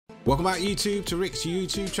Welcome back YouTube to Rick's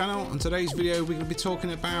YouTube channel. On today's video we're going to be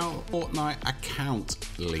talking about Fortnite account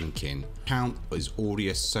linking. Account is already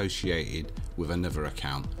associated with another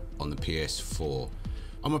account on the PS4.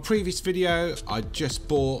 On my previous video I just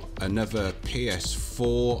bought another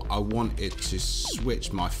PS4. I wanted to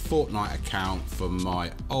switch my Fortnite account from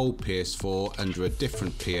my old PS4 under a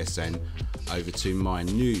different PSN over to my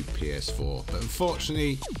new PS4, but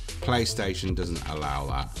unfortunately PlayStation doesn't allow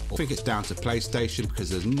that. I think it's down to PlayStation because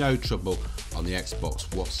there's no trouble on the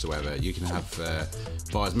Xbox whatsoever. You can have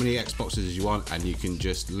buy as many Xboxes as you want and you can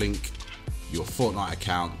just link your Fortnite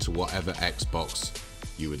account to whatever Xbox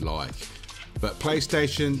you would like. But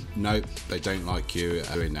PlayStation, nope, they don't like you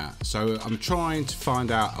doing that. So I'm trying to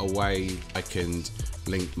find out a way I can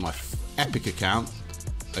link my Epic account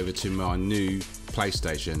over to my new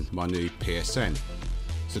PlayStation, my new PSN.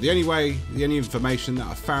 So the only information that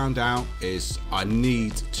I found out is I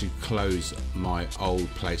need to close my old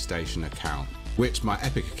PlayStation account, which my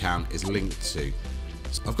Epic account is linked to.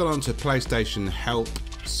 So I've gone onto PlayStation help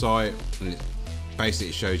site and it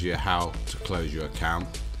basically shows you how to close your account.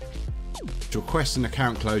 To request an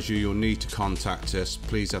account closure, you'll need to contact us.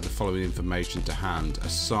 Please have the following information to hand: a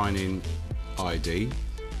sign-in ID,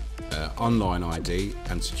 online ID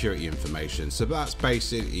and security information. So that's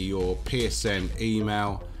basically your PSN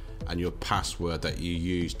email and your password that you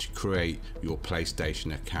use to create your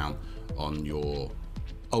PlayStation account on your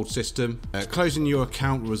old system. Closing your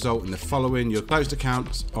account will result in the following: your closed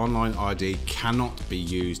account's online ID cannot be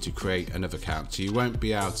used to create another account, so you won't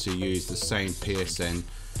be able to use the same PSN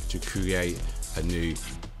to create a new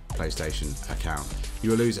PlayStation account. You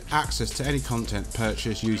will lose access to any content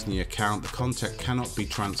purchased using the account. The content cannot be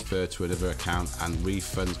transferred to another account and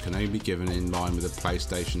refunds can only be given in line with the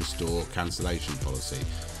PlayStation Store cancellation policy.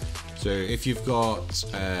 So if you've got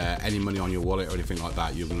any money on your wallet or anything like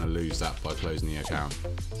that, you're going to lose that by closing the account.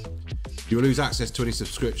 You will lose access to any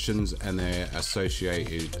subscriptions and their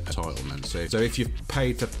associated entitlements. So if you've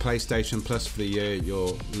paid for PlayStation Plus for the year,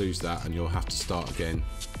 you'll lose that and you'll have to start again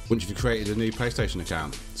once you've created a new PlayStation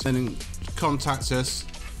account. So then contact us,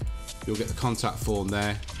 you'll get the contact form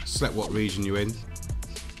there, select what region you're in,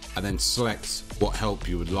 and then select what help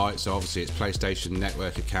you would like. So obviously it's PlayStation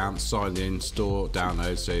Network account, sign in, store,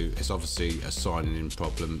 download, so it's obviously a signing in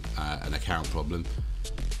problem, an account problem.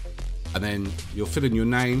 And then you'll fill in your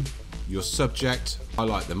name, your subject,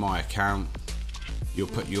 highlight the My Account, you'll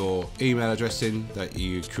put your email address in that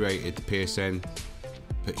you created the PSN,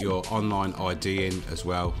 put your online ID in as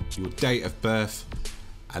well, your date of birth,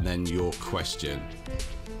 and then your question.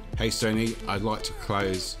 Hey Sony, I'd like to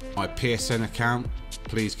close my PSN account.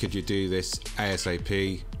 Please could you do this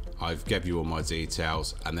ASAP? I've given you all my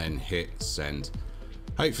details, and then hit send.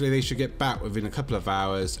 Hopefully they should get back within a couple of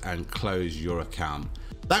hours and close your account.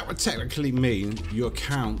 That would technically mean your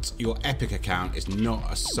account, your Epic account, is not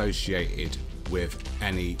associated with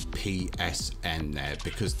any PSN there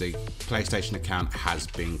because the PlayStation account has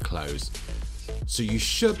been closed. So you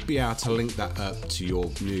should be able to link that up to your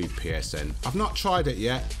new PSN. I've not tried it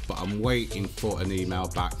yet, but I'm waiting for an email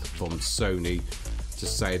back from Sony to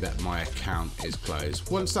say that my account is closed.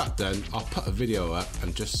 Once that's done, I'll put a video up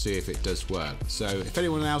and just see if it does work. So if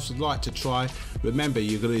anyone else would like to try, remember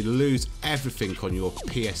you're going to lose everything on your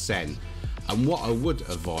PSN. And what I would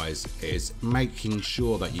advise is making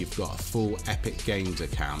sure that you've got a full Epic Games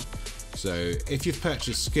account. So if you've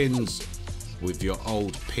purchased skins with your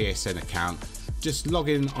old PSN account, just log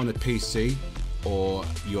in on a PC or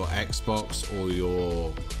your Xbox or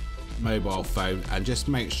your mobile phone and just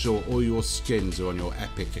make sure all your skins are on your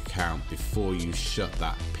Epic account before you shut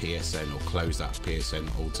that PSN or close that PSN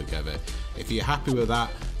altogether. If you're happy with that,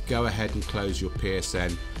 go ahead and close your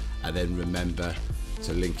PSN and then remember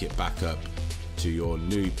to link it back up to your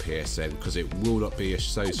new PSN because it will not be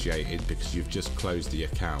associated because you've just closed the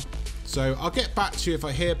account. So I'll get back to you if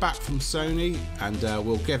I hear back from Sony, and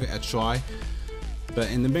we'll give it a try. But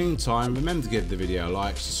in the meantime, remember to give the video a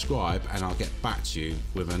like, subscribe, and I'll get back to you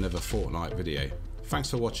with another Fortnite video. Thanks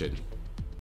for watching.